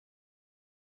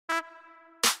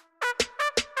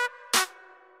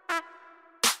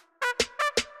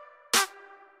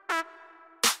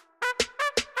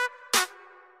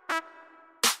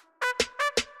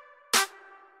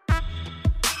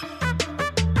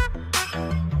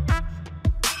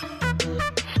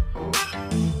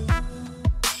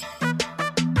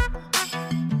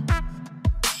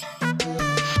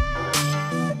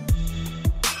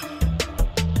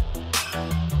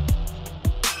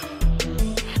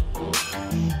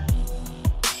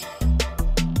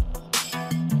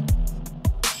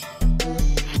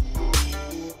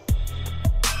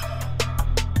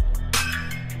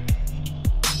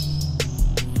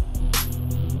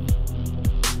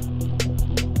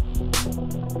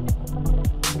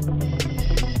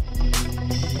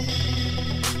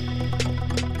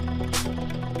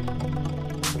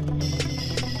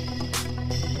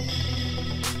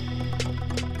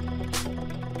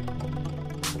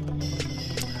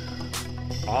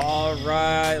All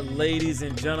right, ladies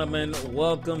and gentlemen,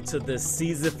 welcome to the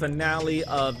season finale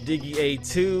of Diggie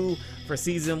A2 for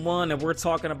season 1, and we're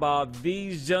talking about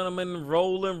these gentlemen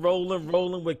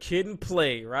rolling with Kid and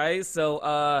Play, right?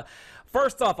 So,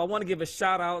 first off, I want to give a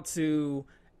shout out to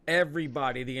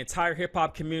everybody, the entire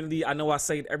hip-hop community. I know I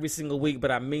say it every single week,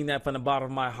 but I mean that from the bottom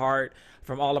of my heart,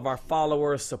 from all of our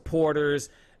followers, supporters,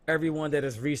 everyone that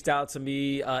has reached out to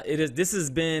me. This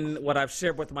has been what I've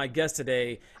shared with my guest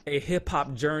today, a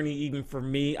hip-hop journey even for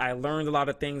me. I learned a lot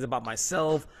of things about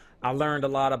myself. I learned a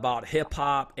lot about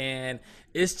hip-hop, and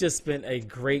it's just been a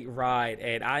great ride,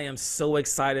 and I am so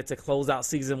excited to close out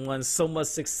season 1. So much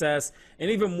success and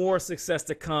even more success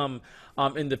to come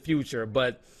in the future.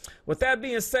 But with that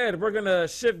being said, we're gonna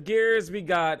shift gears. We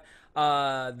got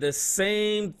the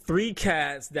same 3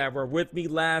 cats that were with me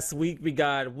last week. We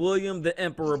got William the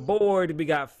Emperor Boyd, we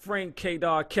got Frank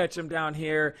K-Dog Ketchum down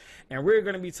here, and we're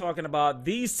going to be talking about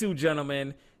these 2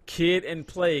 gentlemen, Kid and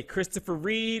Play, Christopher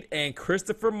Reed and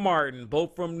Christopher Martin,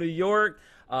 both from New York,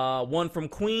 one from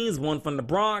Queens, one from the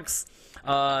Bronx.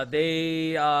 I'm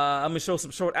gonna show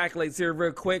some short accolades here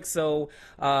real quick. So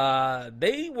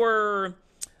they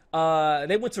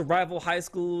went to rival high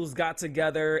schools, got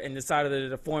together, and decided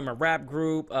to form a rap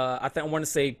group. I want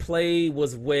to say Play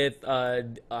was with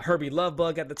Herbie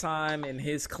Lovebug at the time and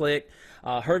his clique.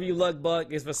 Herbie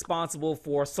Lovebug is responsible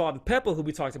for Salt and Pepper, who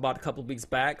we talked about a couple of weeks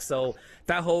back. So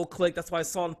that whole clique, that's why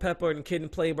Salt and Pepper and Kid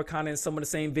and Play were kind of in some of the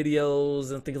same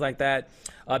videos and things like that,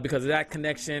 because of that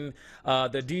connection.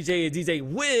 The DJ is DJ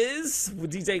Wiz,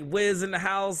 with DJ Wiz in the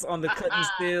house on the cutting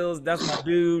stills. That's my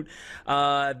dude.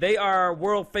 They are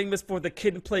world famous for the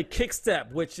Kid and Play kick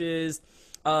step, which is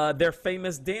their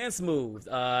famous dance move,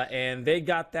 and they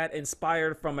got that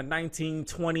inspired from a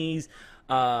 1920s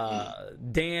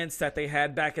dance that they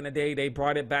had back in the day. They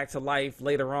brought it back to life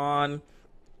later on.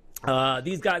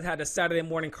 These guys had a Saturday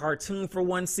morning cartoon for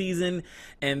 1 season,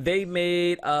 and they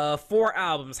made 4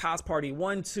 albums: House Party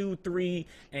 1, 2, 3,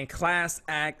 and Class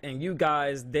Act. And you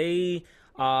guys, they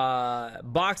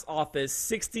box office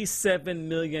 $67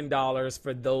 million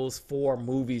for those 4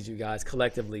 movies, you guys,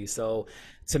 collectively. So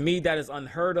to me, that is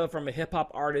unheard of from a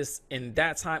hip-hop artist in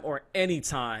that time or any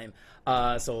time.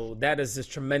 So that is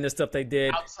just tremendous stuff they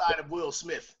did. Outside of Will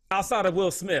Smith. Outside of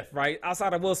Will Smith, right?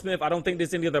 Outside of Will Smith, I don't think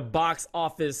there's any other box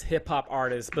office hip-hop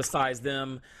artists besides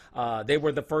them. They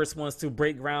were the first ones to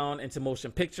break ground into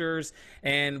motion pictures.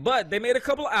 But they made a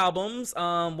couple albums.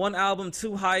 One album,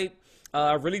 Too Hype,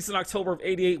 released in October of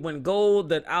 '88, went gold.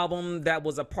 That album that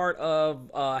was a part of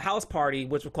House Party,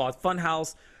 which was called Fun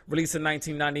House, released in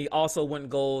 1990, also went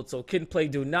gold. So Kid and Play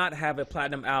do not have a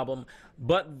platinum album,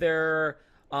 but their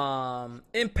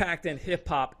impact in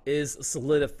hip-hop is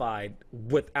solidified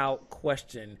without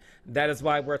question. That is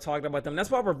why we're talking about them.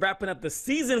 That's why we're wrapping up the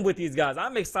season with these guys.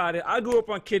 I'm excited. I grew up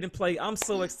on Kid and Play. I'm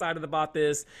so excited about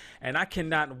this, and I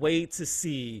cannot wait to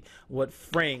see what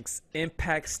Frank's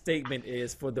impact statement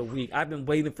is for the week. I've been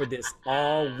waiting for this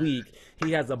all week.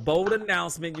 He has a bold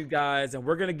announcement, you guys, and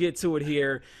we're going to get to it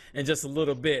here in just a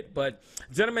little bit. But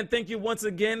gentlemen, thank you once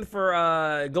again for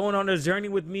going on this journey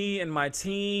with me and my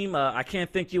team. I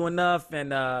can't thank you enough,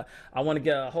 and I want to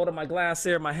get a hold of my glass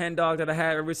here, my hand dog that I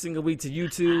have every single week, to you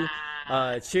two.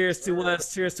 Cheers to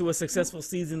us. Cheers to a successful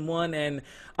season 1. And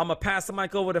I'm going to pass the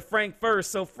mic over to Frank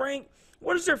first. So Frank,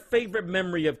 what is your favorite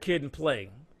memory of Kid and Play?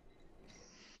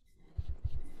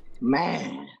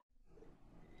 Man,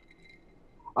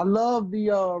 I love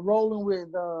the rolling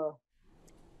with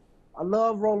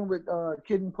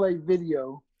Kid and Play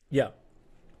video. Yeah.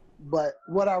 But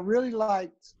what I really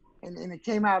liked, and it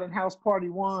came out in House Party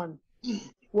 1,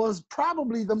 was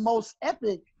probably the most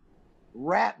epic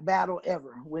rap battle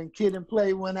ever, when Kid and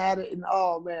Play went at it. And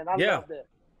oh man, I love that.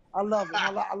 I love it.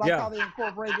 I like how they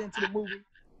incorporated it into the movie.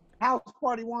 House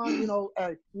Party One,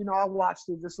 I watched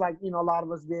it just like a lot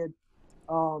of us did.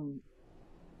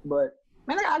 But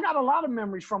man, I got a lot of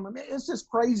memories from them. It's just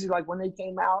crazy. Like when they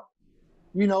came out,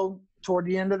 toward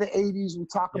the end of the '80s, we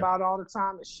talk about all the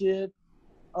time the shit.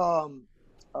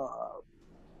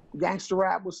 Gangster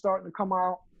rap was starting to come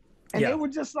out, and they were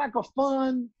just like a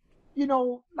fun,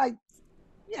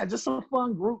 just a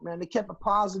fun group, man. They kept it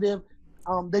positive.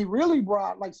 They really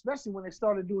brought, like, especially when they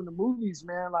started doing the movies,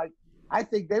 man. Like, I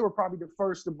think they were probably the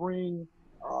first to bring,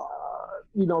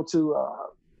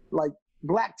 like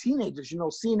black teenagers,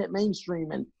 seeing it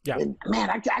mainstream, and man,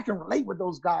 I can relate with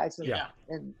those guys,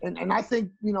 and I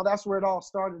think that's where it all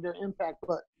started, their impact.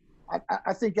 But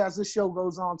I think as this show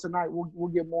goes on tonight, we'll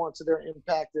get more into their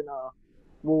impact, and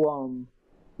we'll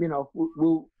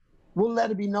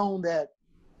let it be known that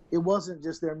it wasn't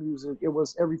just their music; it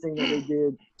was everything that they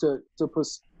did to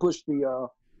push the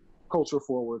culture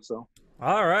forward. So.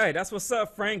 All right, that's what's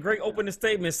up, Frank. Great opening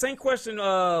statement. Same question,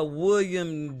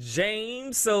 William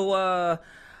James. So,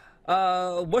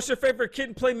 what's your favorite Kid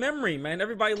and Play memory, man?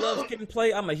 Everybody loves Kid and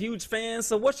Play. I'm a huge fan.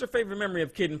 So, what's your favorite memory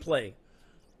of Kid and Play?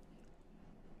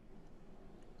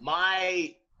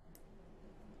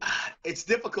 It's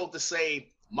difficult to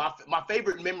say. My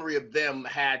favorite memory of them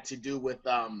had to do with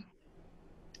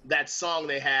that song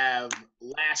they have,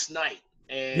 Last Night.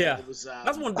 And it was, that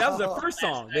was their first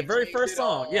song, their very first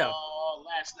song.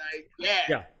 Last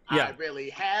night, I really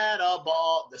had a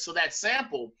ball. So that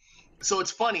sample, so it's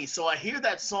funny. So I hear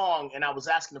that song, and I was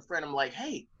asking a friend, I'm like,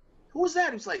 hey, who was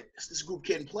that? He's like, it's this group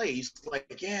Kid and Play. He's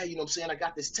like, yeah, you know what I'm saying? I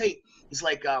got this tape. He's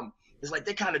like,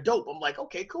 they're kind of dope. I'm like,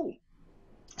 okay, cool.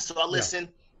 So I listened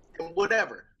and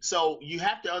whatever. So you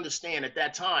have to understand at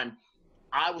that time,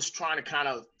 I was trying to kind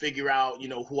of figure out,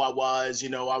 who I was.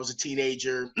 I was a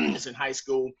teenager, I was in high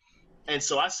school. And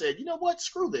so I said, you know what?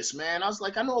 Screw this, man. I was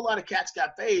like, I know a lot of cats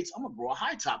got fades. I'm going to grow a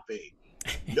high top fade.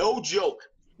 No joke.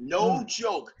 No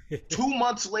joke. 2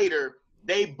 months later,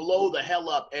 they blow the hell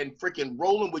up, and freaking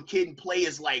Rolling with Kid and Play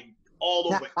is like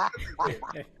all over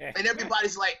everywhere. And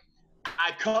everybody's like,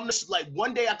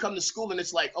 one day I come to school and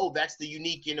it's like, oh, that's the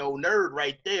unique, nerd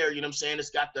right there. You know what I'm saying? It's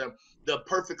got the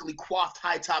perfectly coiffed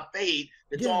high top fade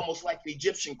that's almost like the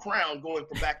Egyptian crown going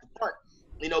from back to front.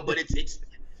 But it's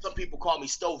some people call me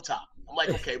stovetop. I'm like,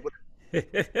 okay, but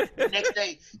next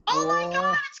day, oh my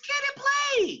God, it's Kid and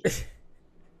Play.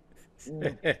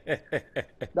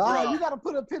 No, you got to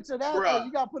put a picture of that.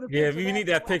 You got to put a picture. Yeah, we need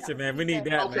that picture, man. We need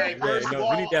that. Okay, man.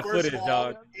 We need that footage,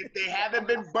 dog. If they haven't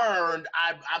been burned,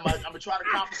 I'm gonna try to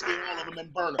confiscate all of them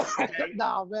and burn them. Okay?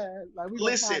 Nah, man.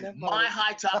 Listen, my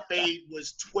high top fade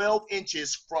was 12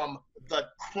 inches from the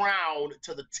crown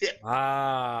to the tip.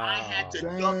 I had to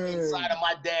duck inside of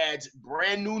my dad's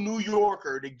brand new New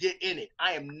Yorker to get in it.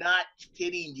 I am not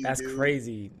kidding you, That's dude.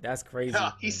 crazy. That's crazy.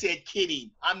 He said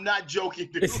kidding. I'm not joking,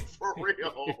 dude. For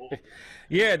real.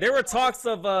 Yeah, there were talks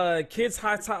of kids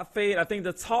high top fade. I think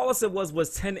the tallest it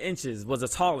was 10 inches was the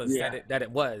tallest that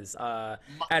it was at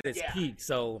its peak.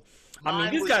 So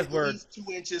Mine these guys were at least 2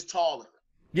 inches taller.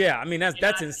 Yeah, I mean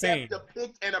that's insane. I kept a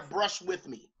pick and a brush with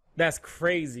me. That's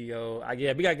crazy, yo.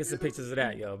 We gotta get some pictures of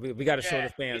that, yo. We gotta show the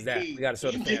fans that. We gotta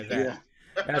show the fans that.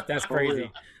 That's crazy.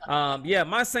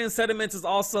 My same sentiments is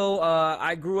also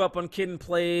I grew up on Kid and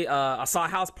Play. I saw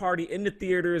House Party in the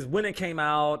theaters when it came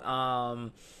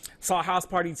out. Saw House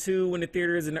Party 2 in the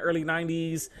theaters in the early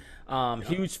 90s.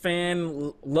 Huge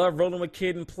fan. Love Rolling with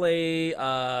Kid and Play.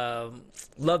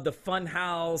 Love the Fun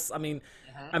House.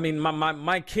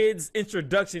 My kids'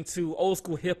 introduction to old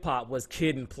school hip hop was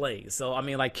Kid and Play. So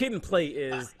Kid and Play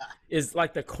is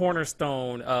like the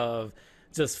cornerstone of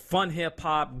just fun hip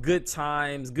hop, good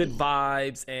times, good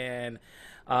vibes, and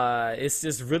it's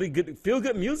just really good, feel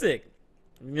good music.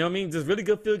 You know what I mean? Just really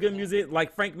good, feel good music.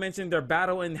 Like Frank mentioned, their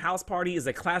battle in House Party is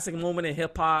a classic moment in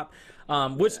hip hop.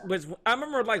 Which I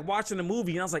remember watching the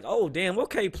movie and I was like, oh damn,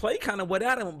 okay, Play kind of went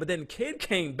at him, but then Kid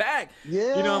came back.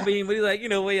 Yeah. You know what I mean? But he's like,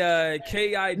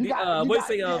 K-I-D,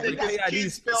 K-I-D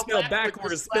spelled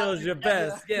backwards spells your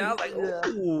best. Yeah, I was like,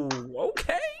 ooh,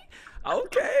 okay.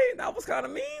 That was kind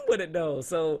of mean with it though.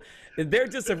 So they're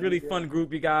just a really fun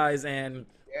group, you guys, and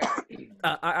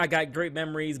I got great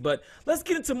memories. But let's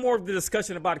get into more of the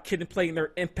discussion about Kid and Play and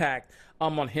their impact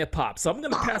on hip hop. So I'm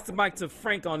gonna pass the mic to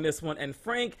Frank on this one. And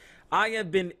Frank, I have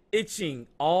been itching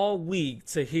all week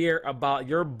to hear about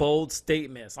your bold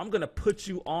statements. I'm gonna put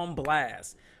you on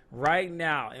blast right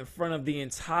now in front of the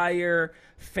entire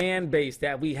fan base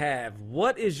that we have.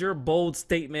 What is your bold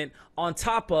statement on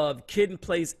top of Kid and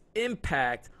Play's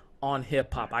impact on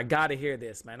hip hop? I gotta hear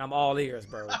this, man. I'm all ears,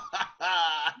 bro.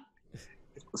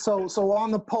 So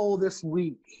on the poll this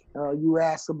week, you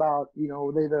asked about, you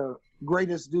know, they the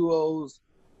greatest duos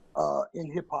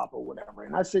in hip hop or whatever,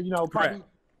 and I said, you know,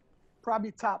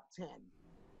 probably top 10.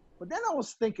 But then I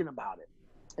was thinking about it,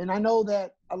 and I know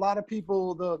that a lot of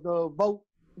people, the vote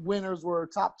winners were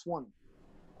top 20.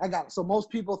 I got it. So most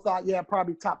people thought, yeah,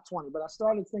 probably top 20. But I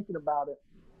started thinking about it,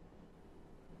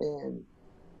 and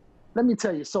let me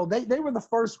tell you. So they were the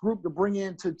first group to bring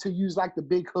in to use like the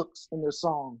big hooks in their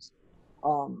songs.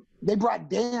 They brought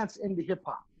dance into hip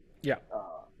hop. Yeah,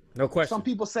 no question. Some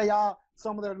people say,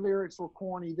 some of their lyrics were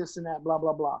corny, this and that, blah,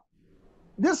 blah, blah.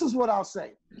 This is what I'll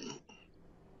say.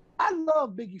 I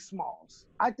love Biggie Smalls.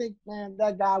 I think, man,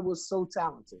 that guy was so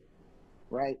talented,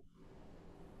 right?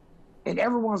 And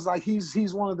everyone's like,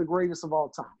 he's one of the greatest of all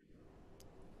time.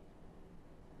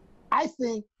 I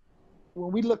think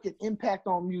when we look at impact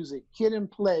on music, Kid and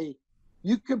Play,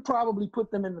 you could probably put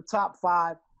them in the top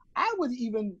 5. I would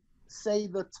even say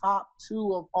the top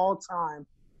 2 of all time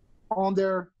on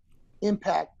their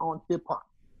impact on hip hop.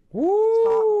 Top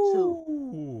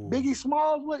 2. Biggie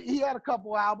Smalls, he had a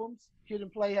couple albums. Kid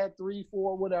and Play had 3,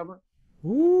 4, whatever.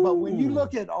 Ooh. But when you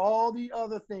look at all the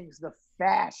other things, the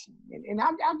fashion, and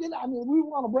I mean, we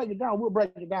want to break it down, we'll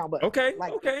break it down. But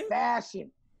the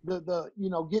fashion, the you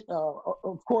know,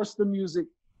 of course the music.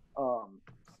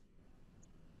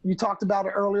 You talked about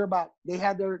it earlier about they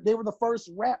were the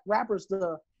first rappers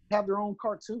to have their own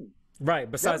cartoon.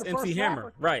 Right, besides MC Hammer.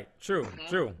 Rapper. Right, true,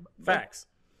 true. Facts.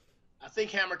 I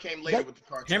think Hammer came later with the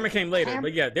cartoon. Hammer came later,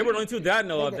 but yeah, they were the only 2 that I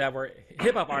know of that were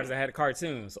hip-hop artists that had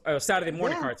cartoons, or Saturday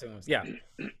morning cartoons, yeah.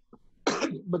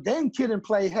 But then Kid and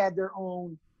Play had their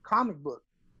own comic book.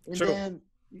 And then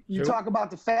you talk about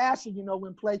the fashion, you know,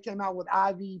 when Play came out with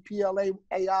IV, PLA,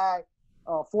 AI,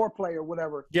 4Play or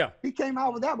whatever. Yeah. He came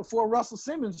out with that before Russell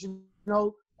Simmons, you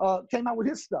know, came out with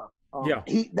his stuff.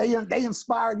 They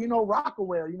inspired, you know,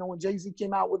 Rockaware, you know, when Jay-Z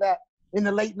came out with that in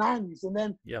the late 90s. And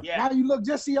then now you look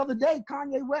just the other day,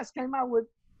 Kanye West came out with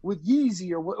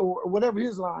Yeezy or whatever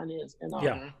his line is. And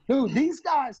dude, these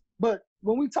guys, but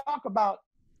when we talk about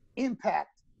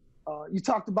impact, you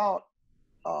talked about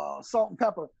Salt and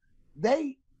Pepper.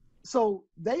 They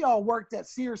all worked at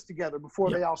Sears together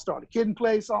before they all started. Kid and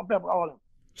Play, Salt and Pepper, all of them.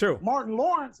 True. Martin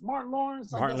Lawrence,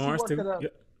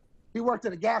 he worked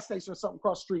at a gas station or something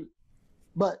across the street.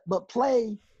 But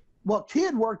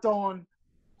Kid worked on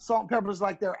Salt and Pepper's,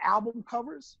 like their album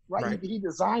covers, right? He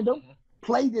designed them,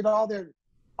 played it all their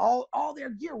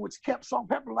gear, which kept Salt and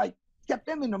Pepper, like kept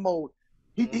them in the mold.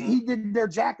 He did their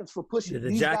jackets for Pushing.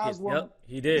 He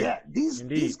did. Yeah,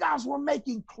 these guys were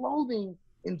making clothing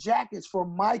and jackets for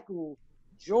Michael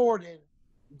Jordan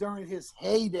during his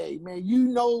heyday, man. You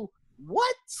know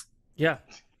what? Yeah.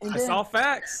 That's all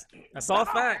facts. That's all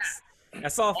facts.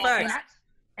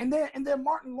 And then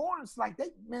Martin Lawrence, like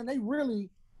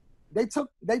they took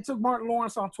Martin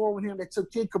Lawrence on tour with him. They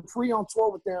took Kid Capri on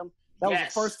tour with them. That was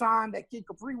the first time that Kid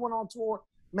Capri went on tour.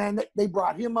 Man, they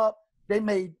brought him up. They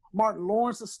made Martin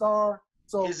Lawrence a star.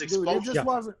 So dude, it just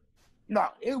wasn't. No,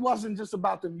 it wasn't just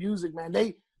about the music, man.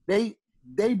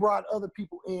 They brought other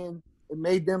people in and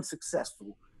made them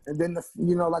successful. And then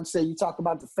like I say, you talk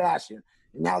about the fashion,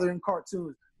 and now they're in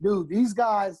cartoons. Dude, these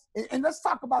guys. And let's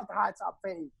talk about the high top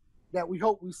fade that we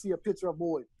hope we see a picture of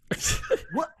Boyd.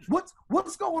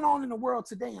 What's going on in the world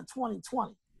today in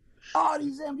 2020? All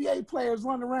these NBA players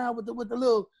running around with the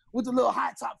little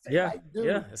high top fade. Yeah, like,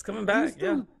 dude, it's coming back.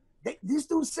 These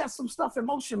dudes set some stuff in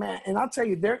motion, man. And I'll tell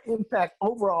you, their impact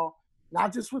overall,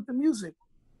 not just with the music,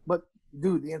 but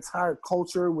dude, the entire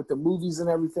culture with the movies and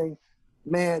everything,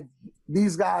 man,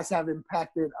 these guys have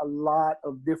impacted a lot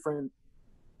of different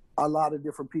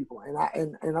people.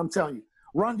 And I'm telling you,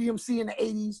 Run DMC in the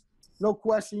 80s, no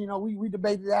question, you know, we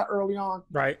debated that early on.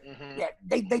 Right. Mm-hmm. Yeah,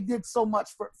 they did so much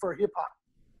for hip hop.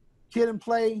 Kid and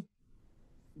Play,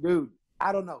 dude,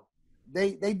 I don't know.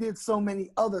 They did so many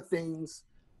other things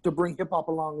to bring hip hop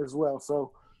along as well.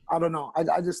 So I don't know.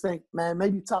 I just think, man,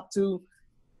 maybe top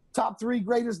 3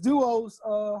 greatest duo of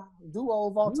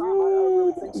all time. I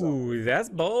really think so. Ooh, that's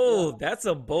bold. Yeah. That's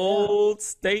a bold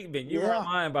statement. You were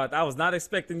lying about that. I was not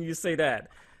expecting you to say that.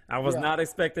 I was not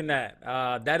expecting that.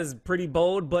 That is pretty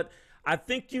bold, but I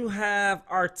think you have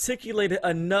articulated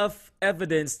enough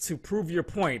evidence to prove your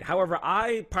point. However,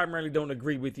 I primarily don't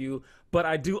agree with you, but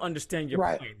I do understand your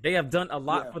point. They have done a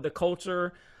lot for the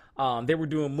culture. They were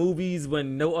doing movies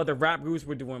when no other rap groups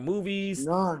were doing movies.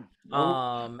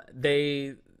 None.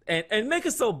 They make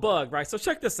it so bug, right? So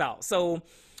check this out. So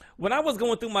when I was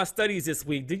going through my studies this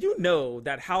week, did you know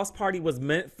that House Party was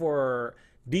meant for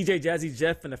DJ Jazzy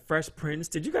Jeff and the Fresh Prince?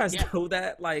 Did you guys know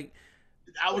that? Like,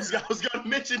 I was going to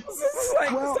mention. So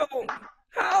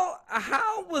how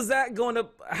how was that going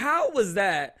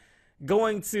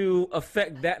to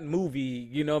affect that movie?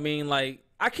 You know what I mean? Like,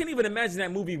 I can't even imagine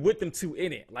that movie with them two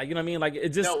in it. Like, you know what I mean? Like, it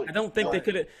just, I don't think they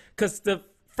could have, because the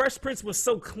Fresh Prince was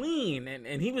so clean,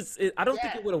 and he was, I don't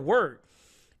think it would have worked.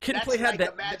 Kid and Play had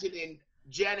that. Imagining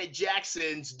Janet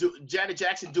Jackson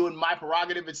doing My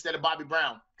Prerogative instead of Bobby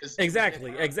Brown.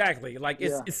 Exactly. Like,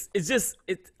 it's just,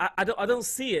 I don't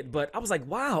see it, but I was like,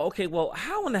 wow, okay, well,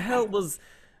 how in the hell was,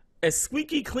 as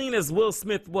squeaky clean as Will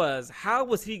Smith was, how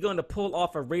was he going to pull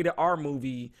off a rated R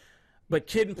movie? But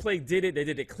Kid and Play did it. They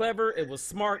did it clever. It was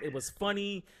smart. It was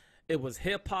funny. It was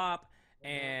hip hop.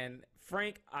 And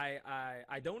Frank, I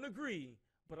don't agree,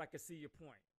 but I can see your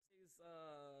point.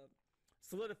 It's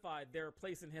solidified their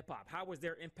place in hip hop. How was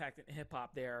their impact in hip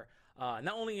hop there?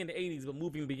 Not only in the 80s, but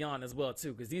moving beyond as well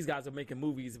too. Because these guys are making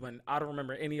movies when I don't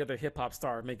remember any other hip hop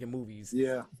star making movies.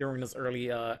 Yeah. During this early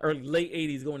late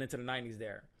 80s going into the 90s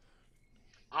there.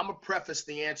 I'm going to preface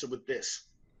the answer with this.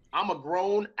 I'm a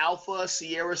grown Alpha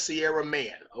Sierra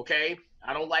man, okay?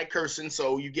 I don't like cursing,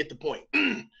 so you get the point.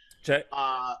 Check.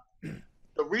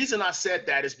 The reason I said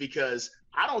that is because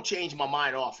I don't change my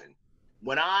mind often.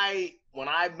 When I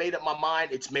made up my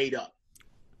mind, it's made up.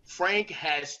 Frank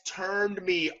has turned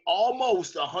me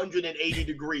almost 180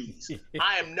 degrees.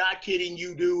 I am not kidding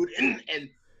you, dude, and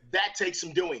that takes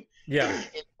some doing. Yeah.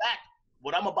 In fact,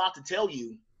 what I'm about to tell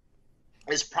you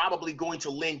is probably going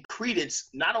to lend credence,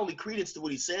 not only credence to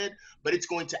what he said, but it's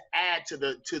going to add to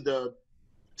the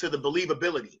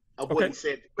believability of what he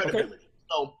said, credibility. Okay.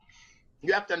 So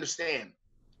you have to understand,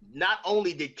 not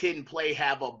only did Kid and Play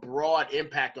have a broad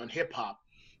impact on hip hop,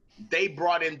 they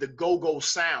brought in the go-go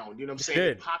sound. You know what I'm saying?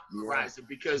 They popularized it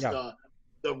because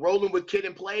the rolling with Kid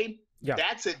and Play,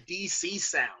 that's a DC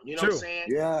sound. You know what I'm saying?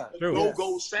 Yeah. The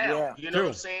go-go sound. Yeah. You know what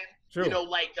I'm saying? True. You know,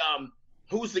 like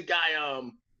who's the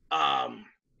guy?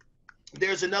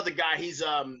 There's another guy. He's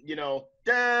you know,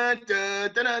 dun,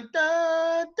 dun, dun, dun,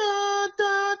 dun, dun,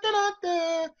 dun, dun,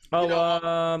 dun. Oh,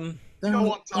 you know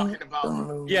what I'm talking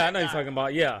about? Yeah, I know you're talking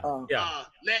about. Yeah,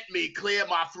 let me clear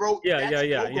my throat. Yeah.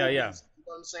 You know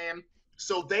what I'm saying?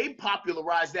 So they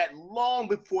popularized that long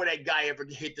before that guy ever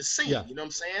hit the scene. Yeah. You know what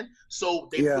I'm saying? So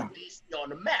they put DC on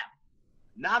the map.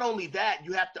 Not only that,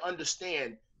 you have to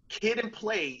understand, Kid and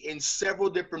Play in several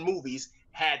different movies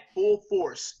had Full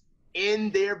Force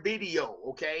in their video.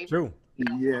 Okay. True.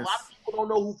 Now, a lot of people don't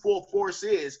know who Full Force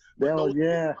is. But those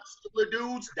muscular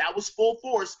dudes, that was Full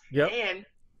Force. Yep. And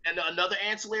another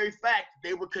ancillary fact,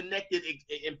 they were connected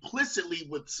implicitly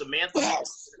with Samantha and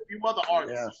a few other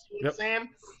artists. You know what I'm saying?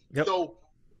 Yep. So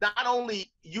not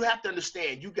only, you have to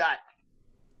understand, you got,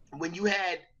 when you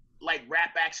had like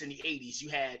rap acts in the 80s, you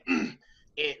had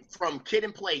from Kid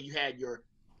and Play, you had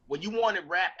when you wanted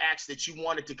rap acts that you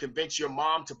wanted to convince your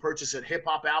mom to purchase a hip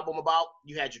hop album about,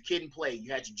 you had your Kid and Play,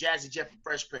 you had your Jazzy Jeff and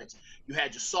Fresh Prince, you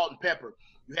had your Salt and Pepper,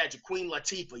 you had your Queen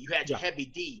Latifah, you had your Heavy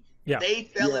D. Yeah. They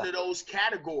fell into those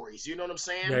categories. You know what I'm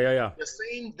saying? Yeah.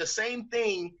 The same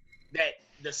thing, that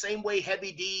the same way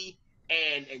Heavy D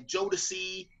and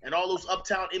Jodeci and all those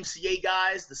Uptown MCA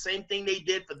guys, the same thing they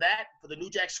did for the New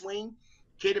Jack Swing,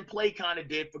 Kid and Play kind of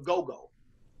did for Go-Go.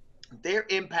 Their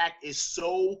impact is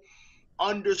so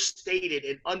understated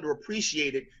and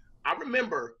underappreciated. I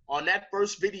remember on that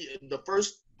first video, the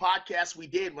first podcast we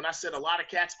did, when I said a lot of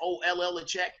cats owe LL a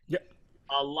check. Yep.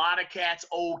 A lot of cats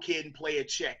owe Kid and Play a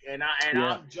check. And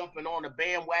I'm jumping on the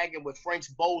bandwagon with Frank's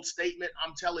bold statement.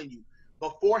 I'm telling you,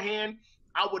 beforehand,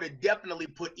 I would have definitely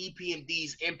put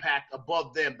EPMD's impact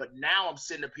above them. But now I'm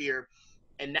sitting up here,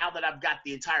 and now that I've got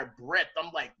the entire breadth,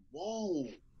 I'm like, whoa.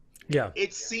 Yeah.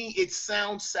 It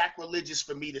sounds sacrilegious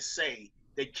for me to say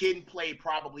that Kid and Play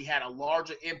probably had a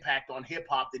larger impact on hip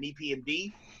hop than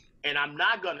EPMD. And I'm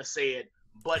not going to say it,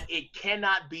 but it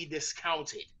cannot be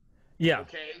discounted. Yeah.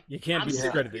 Okay. You can't be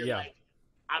discredited. Yeah. Like,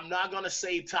 I'm not going to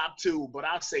say top two, but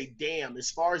I'll say, damn, as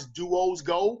far as duos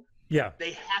go,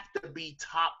 they have to be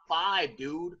top 5,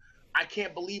 dude. I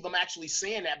can't believe I'm actually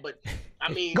saying that, but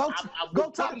I mean, go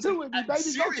top 2 with me, baby.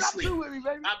 Seriously, go top 2 with me,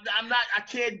 baby. I'm not. I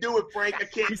can't do it, Frank. I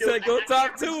can't. He do said it. go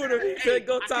top 2 with him. He said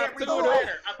go top 2 with him.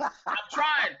 I'm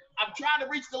trying. I'm trying to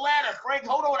reach the ladder, Frank.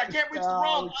 Hold on, I can't reach the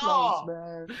rung.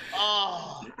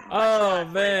 Oh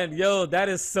man, yo, that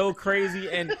is so crazy.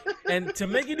 And to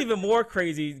make it even more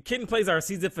crazy, Kid and Play's our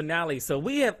season finale. So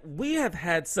we have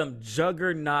had some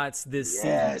juggernauts this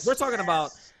season. We're talking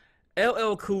about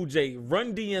LL Cool J,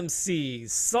 Run DMC,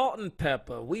 Salt and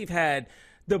Pepper. We've had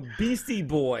the Beastie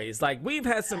Boys. Like, we've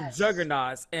had some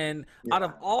juggernauts. And out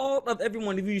of all of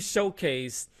everyone who you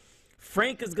showcased,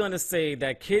 Frank is going to say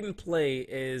that Kid and Play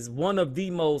is one of the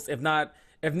most, if not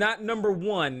number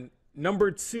 1, number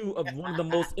 2 of one of the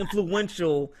most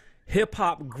influential hip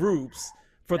hop groups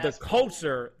for the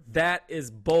culture, that is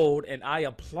bold, and I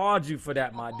applaud you for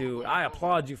that, my dude. I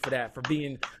applaud you for that, for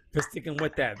sticking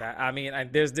with that. I mean,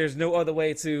 there's no other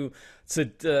way to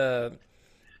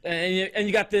and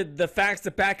you got the facts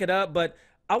to back it up. But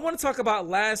I want to talk about,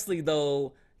 lastly,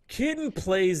 though, Kid and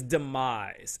Play's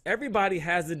demise. Everybody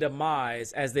has a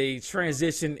demise as they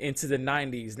transition into the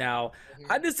 90s. Now,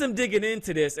 I did some digging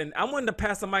into this, and I wanted to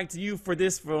pass the mic to you for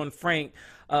this one, Frank,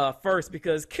 first,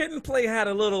 because Kid and Play had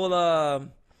a little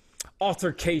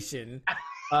altercation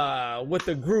with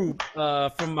a group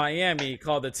from Miami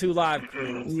called the 2 Live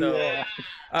Crew. So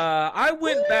I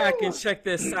went back and checked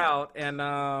this out,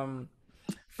 and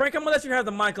Frank, I'm gonna let you have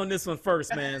the mic on this one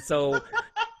first, man. So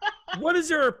what is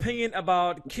your opinion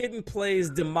about Kid and Play's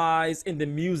demise in the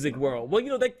music world? Well, you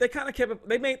know, they kind of kept it,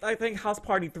 they made, I think House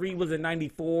Party 3 was in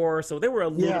 94, so they were a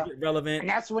little bit relevant. And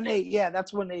that's when they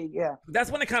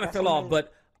kind of fell off.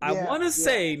 But I want to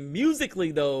say,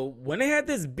 musically, though, when they had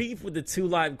this beef with the 2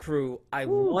 Live Crew, I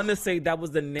want to say that was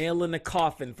the nail in the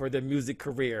coffin for their music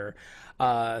career.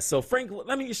 So, Frank,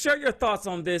 let me share your thoughts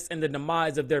on this and the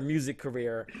demise of their music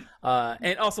career,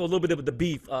 and also a little bit of the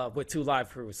beef with 2 Live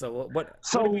Crew. So, what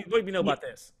do we know about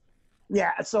this?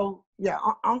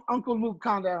 Uncle Luke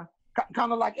kind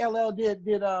of like LL did.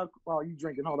 Oh, you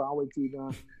drinking? Hold on, I'll wait till you're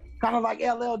done. Kind of like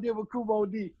LL did with Kubo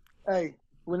D. Hey,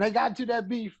 when they got to that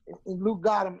beef and Luke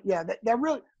got him, that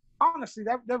really, honestly,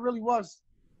 that really was,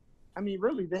 I mean,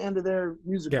 really the end of their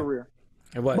music career.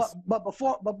 It was. But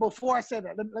before I said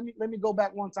that, let me go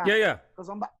back one time. Yeah. Because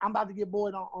I'm about to get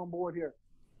Boyd on board here.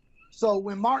 So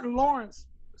when Martin Lawrence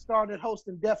started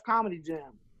hosting Def Comedy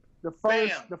Jam, the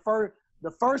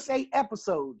first 8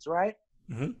 episodes, right?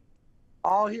 Mm-hmm.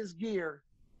 All his gear,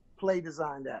 Play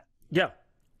designed that. Yeah.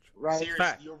 Right. Seriously,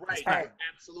 you're right. That's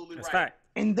absolutely That's right. Fact.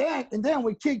 And then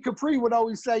when Kid Capri would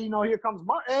always say, you know, here comes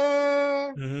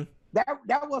Martin.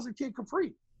 That wasn't Kid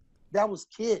Capri. That was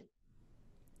Kid.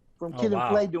 From Kid and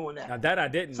Play doing that. Now that I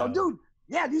didn't know. So, dude,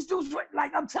 these dudes,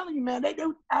 like I'm telling you, man,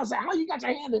 I was like, how you got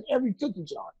your hand in every cookie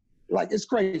jar? Like, it's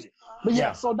crazy.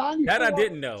 But so 94. That I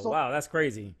didn't know. So, wow, that's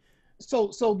crazy.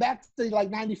 So back to like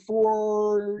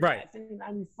 94, right? I think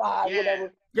 95,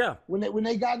 whatever. Yeah. When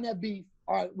they got in that beef,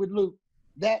 all right, with Luke,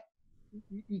 that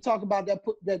you talk about that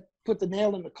put the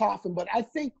nail in the coffin. But I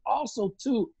think also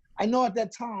too, I know at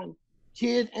that time,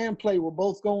 Kid and Play were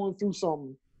both going through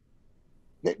some.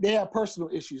 They have personal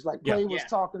issues. Like Play was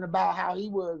talking about how he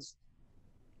would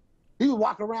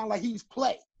walk around like he's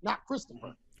Play, not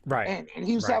Christopher. Right. And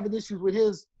he was having issues with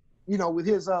his, with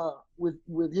his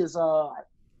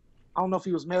I don't know if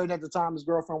he was married at the time, his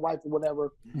girlfriend, wife, or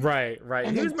whatever. Right.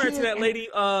 And he was married to that lady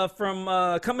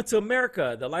from Coming to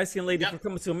America, the light-skinned lady from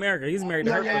Coming to America. He's married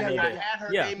to her. I had her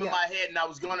name in my head, and I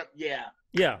was gonna.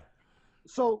 Yeah.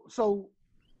 So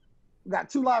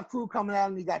got 2 Live Crew coming out,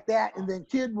 and you got that, and then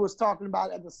Kid was talking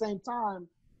about at the same time.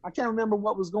 I can't remember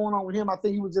what was going on with him. I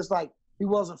think he was just like he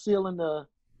wasn't feeling the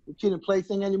Kid and Play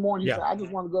thing anymore. And he said, "I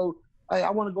just want to go. I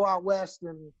want to go out west."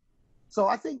 And so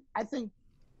I think,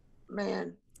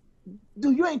 man,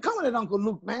 dude, you ain't coming at Uncle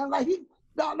Luke, man. Like he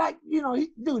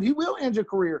will end your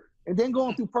career, and then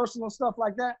going through personal stuff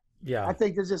like that. Yeah, I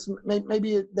think it's just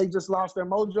maybe they just lost their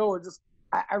mojo, or just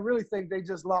I really think they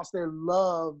just lost their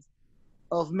love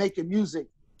of making music.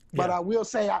 But I will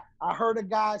say, I heard a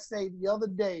guy say the other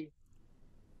day,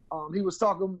 he was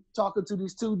talking to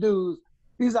these 2 dudes.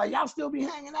 He's like, y'all still be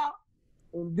hanging out?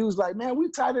 And dude's like, man, we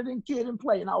tighter than Kid and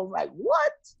Play. And I was like,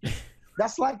 what?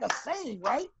 That's like a saying,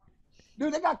 right?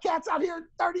 Dude, they got cats out here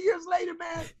 30 years later,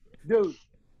 man. Dude,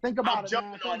 think about it,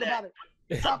 man. Think about it.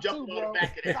 Top 2, bro.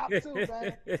 Top 2,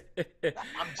 man.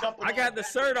 I'm jumping. I got the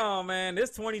shirt on, man.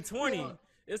 It's 2020. Yeah.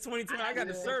 It's 2020. I got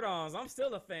the shirt on. So I'm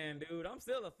still a fan, dude. I'm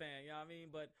still a fan. You know what I mean?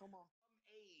 But come on, I'm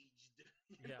aged.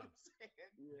 You know what I'm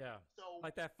saying? Yeah. So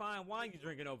like that fine wine you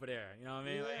drinking over there. You know what I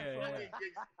mean?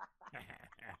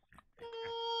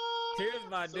 Cheers,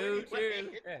 my dude. Cheers.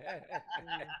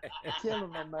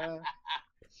 Killing them, man.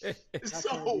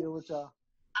 So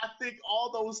I think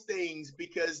all those things,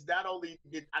 because not only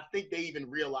did I think they even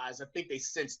realized, I think they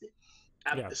sensed it.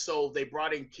 So they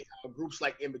brought in groups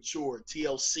like Immature,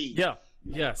 TLC. Yeah.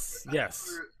 Yes.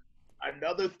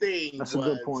 Another thing. That's a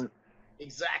good point.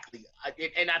 Exactly.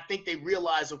 And I think they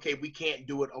realized, okay, we can't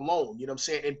do it alone. You know what I'm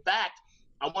saying? In fact,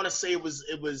 I want to say it was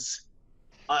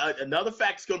another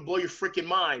fact that's going to blow your freaking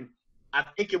mind. I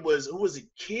think it was, who was it,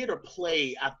 Kid or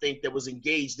Play, I think, that was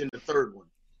engaged in the third one.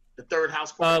 The third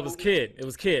House Party movie. It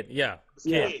was Kid. Yeah.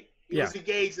 He was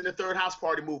engaged in the third House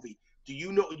Party movie. Do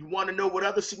you want to know what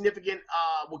other significant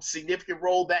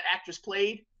role that actress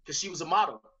played? Because she was a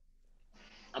model.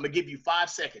 I'm going to give you 5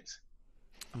 seconds.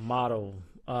 A model.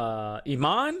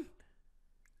 Iman?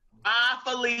 Bye,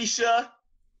 Felicia.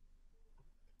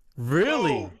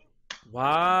 Really? Yo,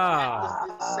 Wow. that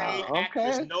was the same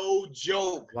actress, no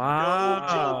joke.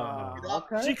 Wow. No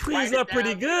joke. She cleans up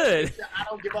pretty good. I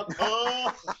don't give a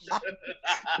fuck.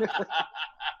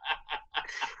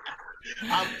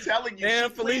 I'm telling you, damn,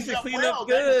 she Felicia cleaned well. up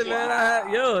good,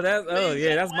 man.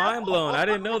 That's mind blowing. I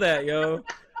didn't know that, yo.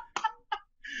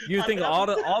 You think all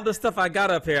the stuff I got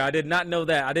up here? I did not know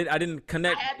that. I didn't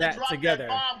connect that together. That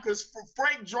bomb because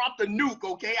Frank dropped a nuke.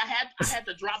 Okay, I had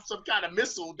to drop some kind of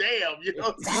missile. Damn, you know.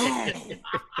 What I'm saying?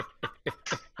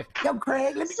 Yo,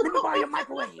 Craig, let me borrow your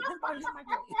microwave.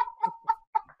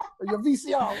 Your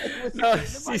VCR. No,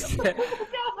 she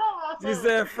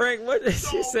said, Frank, what?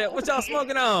 She said, what y'all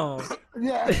smoking on?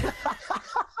 Yeah.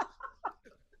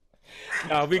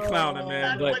 No, we clowning,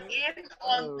 man. But end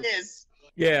on this.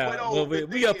 Yeah, well,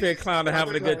 we up here clowning,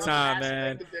 having a good time,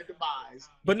 man.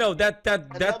 But no,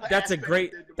 that's a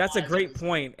great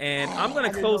point, and I'm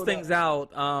gonna close things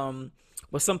out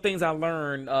with some things I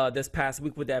learned this past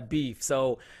week with that beef.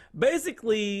 So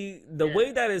basically, the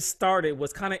way that it started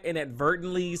was kind of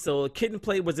inadvertently. So Kid and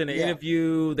Play was in an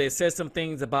interview. They said some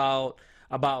things about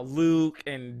Luke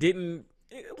and didn't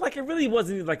like it really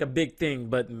wasn't like a big thing,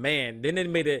 but man, then it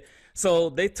made it. So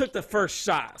they took the first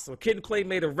shot. So Kid and Play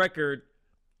made a record.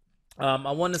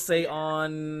 I want to say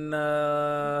on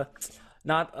it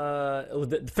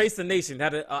was Face the Nation.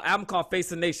 Had an album called Face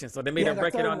the Nation. So they made a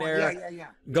record on there,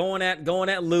 going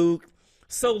at Luke.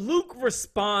 So Luke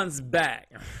responds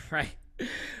back, right?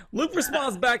 Luke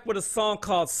responds back with a song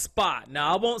called Spot.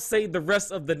 Now I won't say the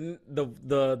rest of the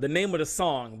name of the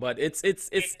song, but it's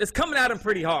coming at him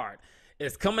pretty hard.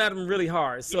 It's coming at him really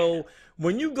hard. So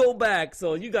when you go back,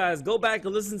 so you guys go back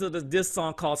and listen to this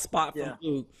song called Spot from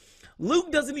Luke.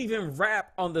 Luke doesn't even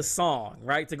rap on the song,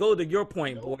 right? To go to your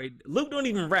point, Boyd, Luke don't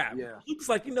even rap. Yeah. Luke's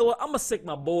like, you know what? I'm gonna sick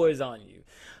my boys on you.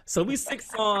 So he six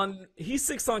on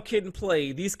Kid and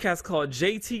Play. These cats called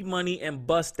JT Money and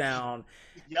Bust Down.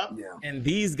 Yep. Yeah. And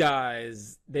these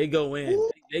guys, they go in.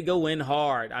 They go in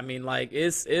hard. I mean, like it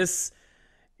was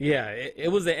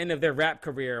the end of their rap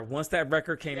career. Once that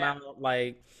record came out,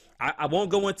 like I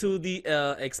won't go into the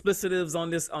explicitives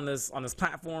on this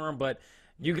platform, but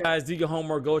you guys do your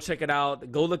homework. Go check it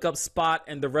out. Go look up Spot,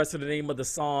 and the rest of the name of the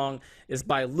song is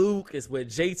by Luke. It's with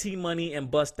JT Money and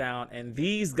Bust Down, and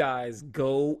these guys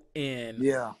go in.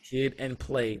 Kid and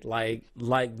Play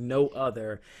like no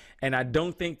other. And I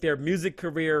don't think their music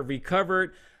career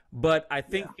recovered, but I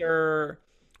think their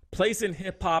place in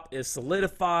hip hop is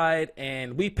solidified,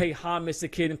 and we pay homage to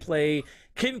Kid and Play.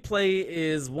 Kid and Play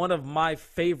is one of my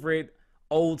favorite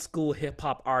old school hip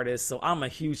hop artists, so I'm a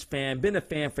huge fan, been a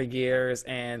fan for years,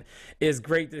 and it's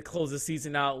great to close the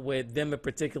season out with them in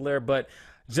particular. But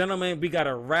gentlemen, we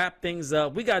gotta wrap things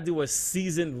up. We gotta do a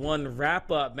season 1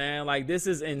 wrap up, man. Like this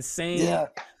is insane.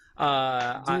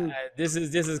 This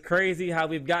is crazy how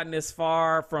we've gotten this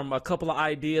far from a couple of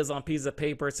ideas on piece of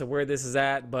paper to where this is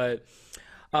at. But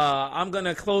I'm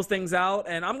gonna close things out,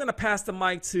 and I'm gonna pass the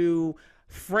mic to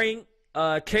Frank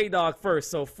K-Dog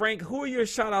first. So Frank, who are your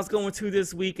shout outs going to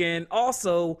this weekend?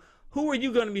 Also, who are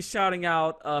you going to be shouting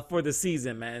out for the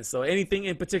season, man? So anything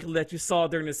in particular that you saw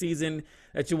during the season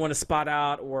that you want to spot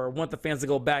out or want the fans to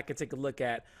go back and take a look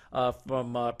at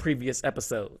from previous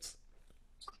episodes?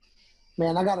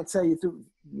 Man, I got to tell you,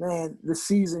 the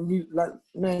season,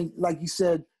 like you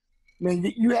said, man,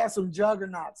 you had some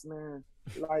juggernauts, man.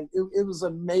 Like it was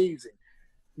amazing.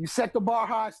 You set the bar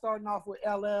high starting off with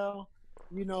LL.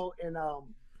 And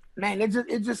man,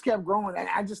 it just kept growing. And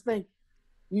I just think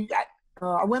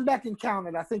I went back and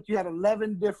counted. I think you had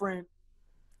 11 different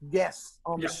guests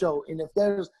on the show. And if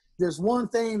there's one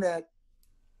thing that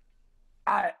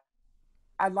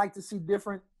I'd like to see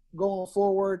different going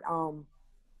forward,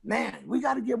 man, we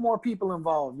got to get more people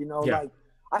involved. Like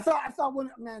I thought when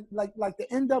like the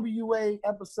NWA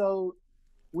episode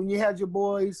when you had your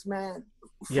boys, man,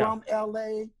 from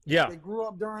LA, they grew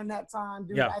up during that time,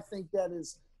 dude. I think that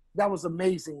was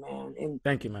amazing, man. And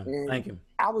thank you, man. Thank you.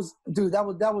 That was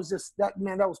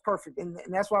perfect. And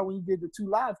that's why when you did the 2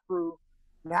 Live crew,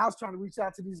 I was trying to reach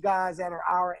out to these guys that are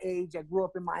our age that grew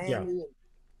up in Miami,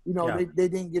 and they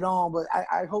didn't get on. But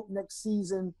I hope next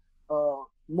season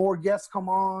more guests come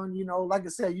on. Like I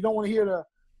said, you don't want to hear the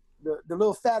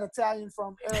little fat Italian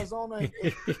from Arizona.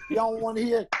 You don't want to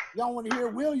hear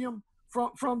William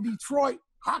from Detroit,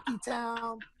 Hockey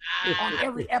Town, on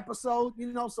every episode.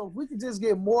 So if we could just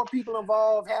get more people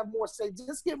involved, have more say,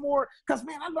 just get more. Because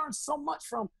man, I learned so much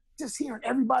from just hearing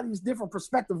everybody's different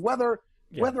perspective, whether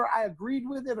I agreed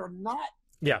with it or not.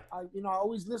 I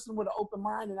always listen with an open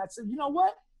mind, and I said, you know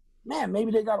what? man,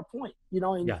 maybe they got a point, you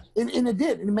know, and it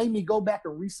did. And it made me go back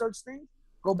and research things,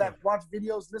 go back, watch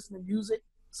videos, listen to music.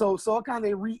 So it kind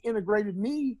of reintegrated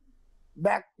me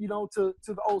back, you know, to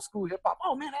the old school hip hop.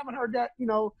 Oh man, I haven't heard that, you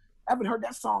know, I haven't heard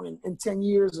that song in 10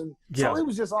 years. And so it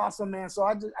was just awesome, man. So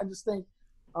I just think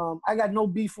I got no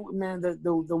beef with, man,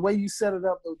 the way you set it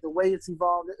up, the way it's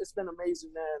evolved. It's been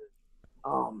amazing,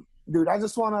 man. Dude, I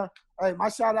just want to, hey, my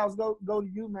shout outs go to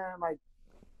you, man. Like,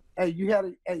 hey, you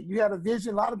had a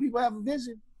vision. A lot of people have a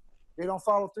vision. They don't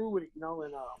follow through with it, you know,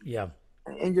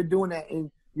 and you're doing that,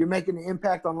 and you're making an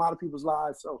impact on a lot of people's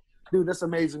lives. So, dude, that's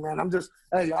amazing, man. I'm just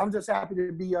happy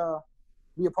to be a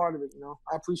part of it, you know.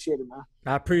 I appreciate it, man.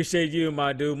 I appreciate you,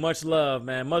 my dude. Much love,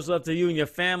 man. Much love to you and your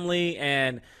family,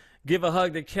 and give a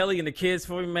hug to Kelly and the kids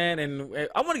for me, man. And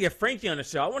I want to get Frankie on the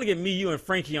show. I want to get me, you, and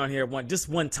Frankie on here just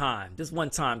one time,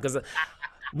 because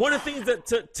one of the things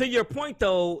that, to your point,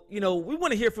 though, you know, we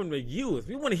want to hear from the youth.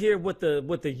 We want to hear what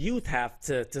the youth have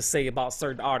to say about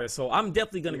certain artists. So I'm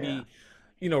definitely going to be,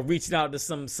 you know, reaching out to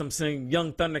some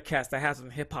young Thundercats that have some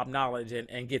hip hop knowledge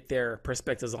and get their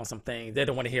perspectives on some things. They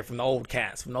don't want to hear from the old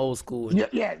cats, from the old school.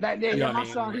 My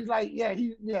son, he's like,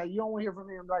 you don't want to hear from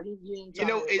him. Like, he ain't. You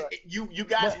know, you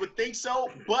guys would think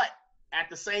so, but at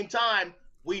the same time,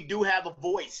 we do have a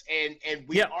voice, and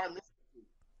we are listening.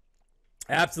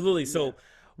 Absolutely. So,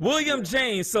 William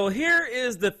James. So here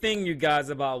is the thing, you guys,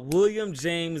 about William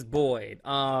James Boyd.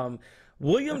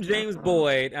 William James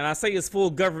Boyd, and I say his full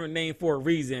government name for a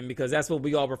reason, because that's what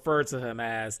we all refer to him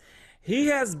as. He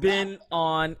has been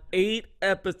on 8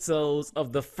 episodes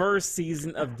of the first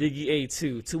season of Diggie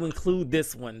A2, to include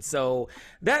this one. So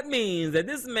that means that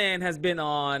this man has been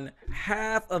on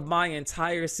half of my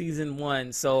entire season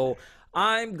 1. So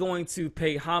I'm going to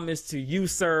pay homage to you,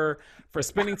 sir, for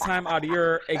spending time out of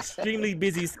your extremely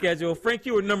busy schedule. Frank,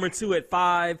 you were number 2 at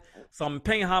 5. So I'm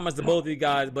paying homage to both of you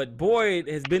guys. But Boyd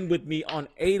has been with me on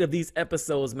 8 of these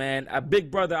episodes, man. A big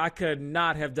brother, I could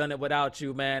not have done it without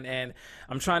you, man. And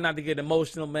I'm trying not to get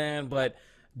emotional, man. But,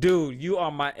 dude, you are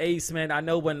my ace, man. I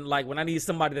know when I need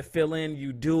somebody to fill in,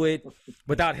 you do it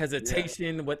without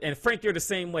hesitation. Yeah. And Frank, you're the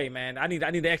same way, man. I need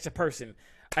an extra person.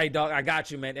 Hey, dog, I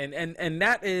got you, man. And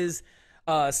that is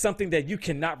something that you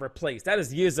cannot replace. That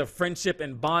is years of friendship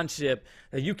and bondship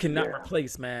that you cannot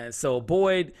replace, man. So,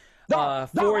 Boyd... I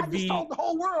just told the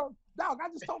whole world. Dog, I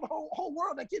just told the whole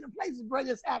world that Kid and Place is the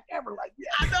greatest act ever. Like,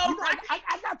 I know, right?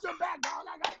 I got your back, dog.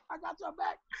 I got your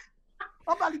back.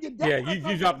 I'm about to get down. Yeah,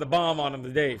 you dropped the bomb on him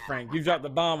today, Frank. You dropped the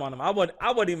bomb on him. I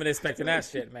wasn't even expecting that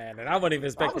shit, man. And I wasn't even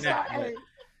expecting that.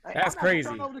 That's crazy.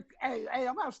 I'm gonna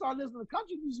start listening to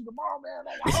country music tomorrow, man.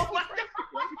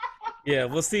 Yeah,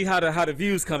 we'll see how the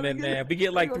views come in, man. We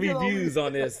get like 3 views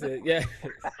on this. Yeah.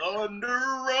 Thunder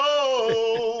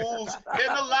rolls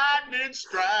and the lightning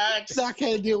strikes. I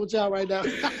can't deal with y'all right now.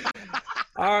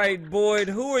 All right, Boyd,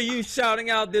 who are you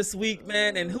shouting out this week,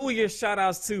 man? And who are your shout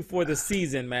outs to for the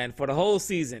season, man? For the whole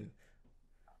season.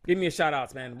 Give me a shout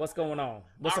outs, man. What's going on?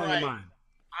 What's on your mind?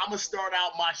 I'm gonna start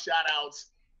out my shout outs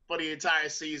for the entire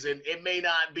season. It may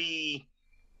not be,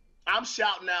 I'm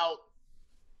shouting out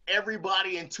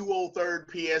everybody in 203rd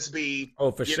PSB.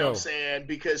 Oh, for sure. You know what I'm saying?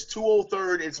 Because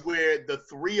 203rd is where the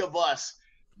 3 of us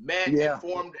met and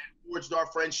formed and forged our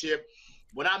friendship.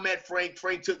 When I met Frank,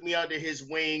 Frank took me under his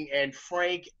wing. And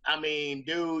Frank, I mean,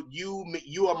 dude,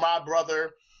 you are my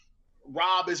brother.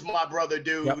 Rob is my brother,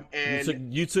 dude. Yep.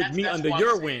 And you took me under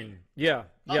your wing. Yeah.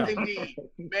 Indeed.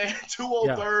 Man,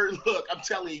 203rd, look, I'm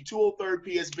telling you, 203rd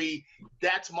PSB,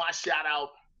 that's my shout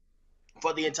out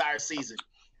for the entire season.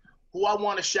 Who I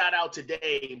want to shout out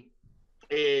today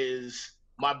is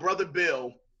my brother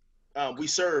Bill. I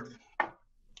served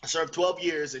 12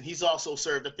 years, and he's also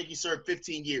served, I think he served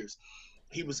 15 years.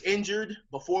 He was injured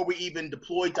before we even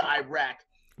deployed to Iraq.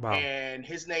 Wow. And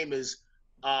his name is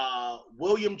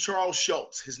William Charles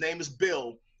Schultz. His name is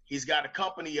Bill. He's got a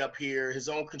company up here, his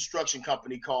own construction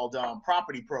company called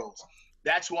Property Pros.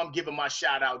 That's who I'm giving my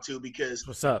shout out to, because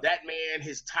that man,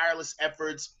 his tireless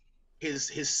efforts,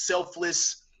 his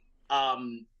selfless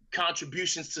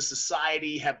contributions to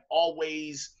society have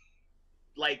always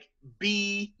do.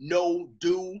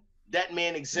 That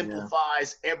man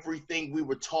exemplifies everything we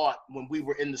were taught when we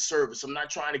were in the service. I'm not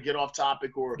trying to get off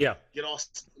topic or get off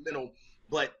sentimental,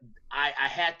 but I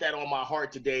had that on my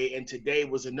heart today, and today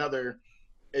was another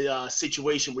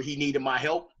situation where he needed my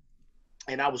help,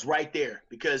 and I was right there,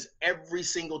 because every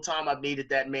single time I've needed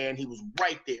that man, he was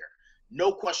right there.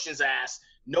 No questions asked,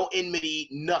 no enmity,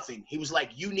 nothing. He was like,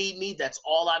 you need me, that's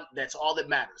all that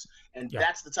matters. And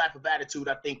that's the type of attitude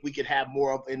I think we could have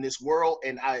more of in this world.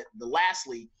 And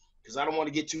lastly, because I don't want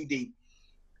to get too deep,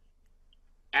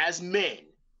 as men,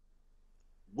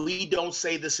 we don't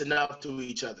say this enough to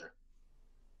each other.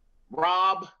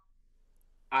 Rob,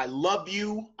 I love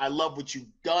you. I love what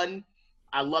you've done.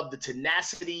 I love the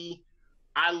tenacity.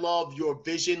 I love your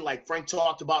vision, like Frank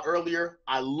talked about earlier.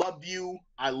 I love you.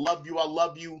 I love you. I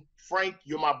love you. Frank,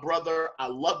 you're my brother. I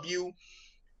love you.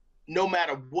 No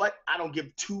matter what, I don't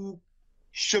give two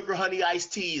sugar honey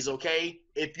iced teas, okay?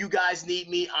 If you guys need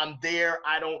me, I'm there.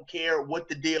 I don't care what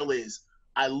the deal is.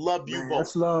 I love you both.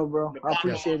 That's love, bro. I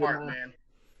appreciate it, man.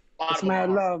 It's mad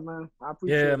love, man. I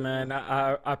appreciate it. Yeah, man.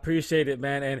 I appreciate it,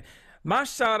 man. And my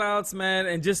shout outs, man,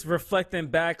 and just reflecting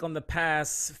back on the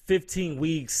past 15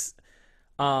 weeks,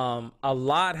 a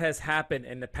lot has happened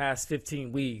in the past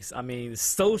 15 weeks. I mean,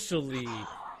 socially,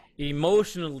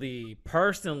 emotionally,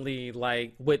 personally,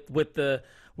 like with the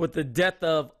death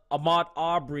of Ahmaud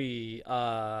Arbery,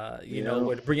 you know,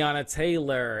 with Breonna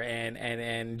Taylor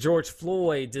and George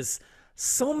Floyd, just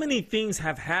so many things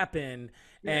have happened.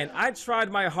 And I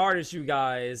tried my hardest, you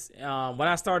guys, when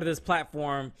I started this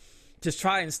platform, just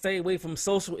try and stay away from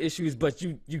social issues, but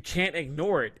you can't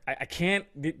ignore it. I can't.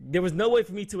 There was no way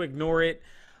for me to ignore it.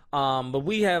 But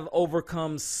we have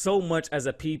overcome so much as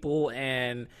a people,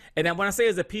 and when I say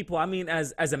as a people, I mean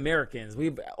as Americans.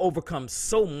 We've overcome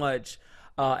so much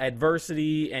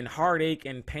adversity and heartache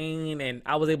and pain, and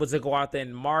I was able to go out there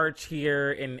and march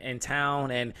here in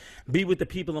town and be with the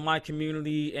people in my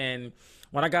community. And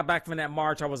when I got back from that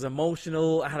march, I was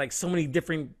emotional. I had like so many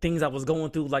different things I was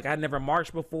going through. Like I'd never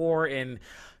marched before, and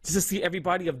just to see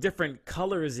everybody of different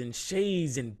colors and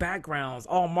shades and backgrounds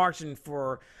all marching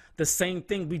for the same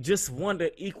thing. We just want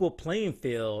an equal playing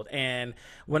field. And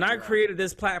when I created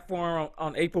this platform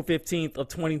on April 15th of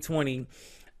 2020,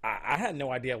 I had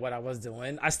no idea what I was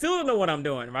doing. I still don't know what I'm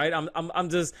doing, right? I'm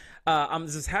just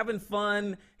having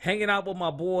fun, hanging out with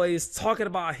my boys, talking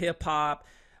about hip hop,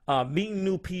 meeting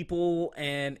new people,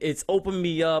 and it's opened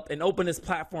me up and opened this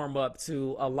platform up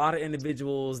to a lot of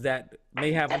individuals that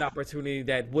may have an opportunity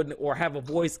that wouldn't, or have a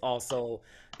voice also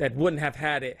that wouldn't have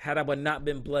had it had I would not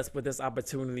been blessed with this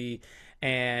opportunity.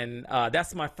 And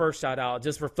that's my first shout out,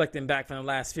 just reflecting back from the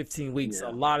last 15 weeks. A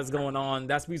lot is going on.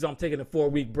 That's the reason I'm taking a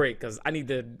 4-week break, because I need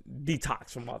to detox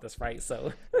from all this, right?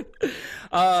 So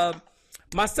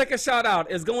my second shout out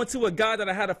is going to a guy that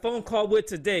I had a phone call with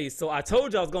today. So I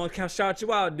told you I was going to shout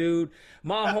you out, dude.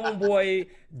 My homeboy,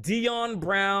 Dion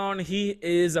Brown. He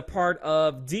is a part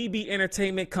of DB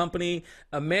Entertainment Company,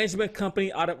 a management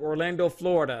company out of Orlando,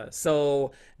 Florida.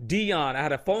 So Dion, I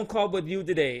had a phone call with you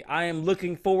today. I am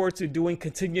looking forward to doing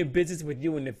continued business with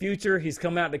you in the future. He's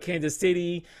coming out to Kansas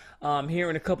City here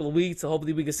in a couple of weeks. So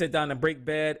hopefully we can sit down and break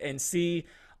bread and see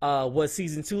what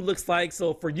season 2 looks like.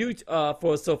 So for you,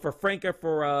 for Frank or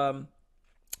for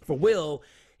Will,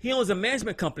 he owns a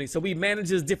management company, so he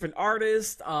manages different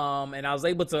artists. And I was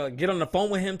able to get on the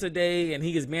phone with him today, and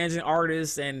he is managing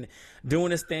artists and doing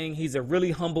his thing. He's a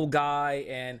really humble guy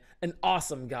and an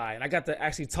awesome guy, and I got to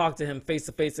actually talk to him face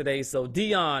to face today. So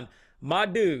Dion, my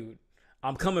dude,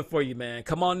 I'm coming for you, man.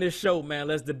 Come on this show, man.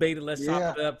 Let's debate it. Let's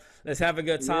chop it up. Let's have a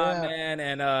good time, man.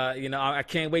 And, you know, I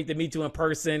can't wait to meet you in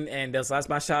person. And so that's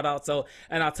my shout out. So,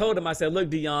 and I told him, I said, look,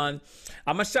 Dion,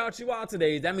 I'm going to shout you out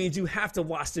today. That means you have to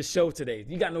watch this show today.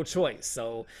 You got no choice.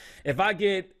 So if I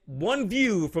get one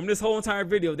view from this whole entire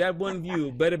video, that one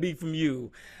view better be from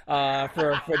you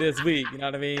for this week. You know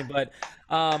what I mean? But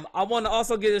I want to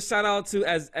also give a shout out to,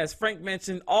 as Frank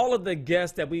mentioned, all of the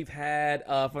guests that we've had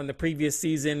from the previous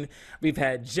season. We've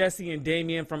had Jesse and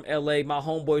Damien from LA, my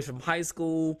homeboys from high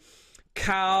school,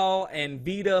 Kyle and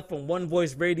Vita from One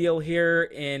Voice Radio here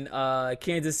in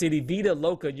Kansas City. Vita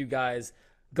Loca, you guys,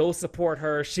 go support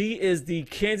her. She is the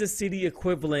Kansas City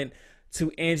equivalent to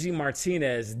Angie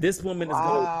Martinez. This woman is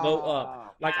going to blow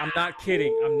up. Like, I'm not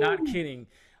kidding. I'm not kidding.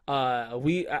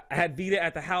 I had Vita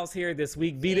at the house here this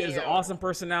week. Vita is an awesome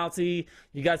personality.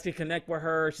 You guys can connect with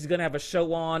her. She's gonna have a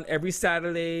show on every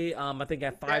Saturday, I think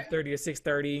at 5:30 or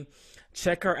 6:30.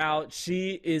 Check her out.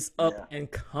 She is up and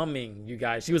coming, you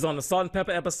guys. She was on the Salt and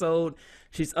Pepper episode.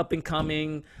 She's up and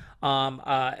coming.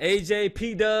 AJ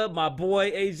P-Dub, my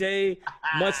boy AJ,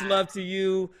 much love to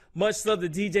you. Much love to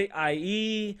DJ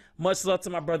IE. Much love to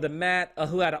my brother Matt,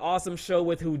 who had an awesome show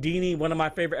with Houdini, one of my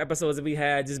favorite episodes that we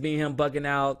had, just being him bugging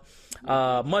out.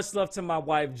 Much love to my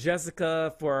wife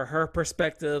Jessica for her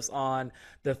perspectives on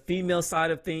the female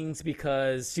side of things,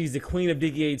 because she's the queen of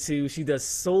Diggie A2. She does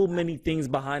so many things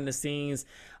behind the scenes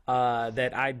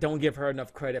that I don't give her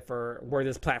enough credit for where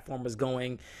this platform is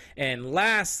going. And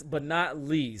last but not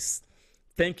least,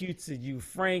 thank you to you,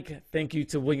 Frank. Thank you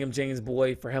to William James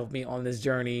Boyd for helping me on this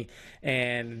journey.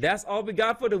 And that's all we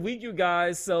got for the week, you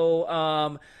guys.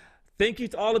 So Thank you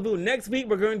to all of you. Next week,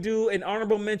 we're going to do an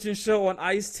honorable mention show on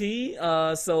Ice-T.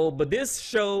 But this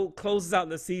show closes out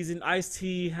the season.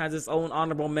 Ice-T has its own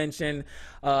honorable mention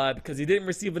because he didn't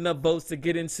receive enough votes to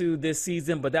get into this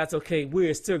season, but that's okay.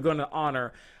 We're still going to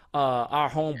honor our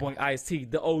homeboy Ice-T,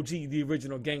 the OG, the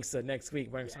original gangster. Next week,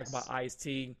 we're going to talk about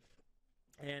Ice-T.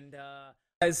 And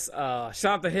guys, shout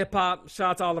out to hip hop, shout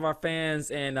out to all of our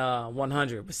fans, and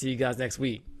 100. We'll see you guys next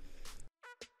week.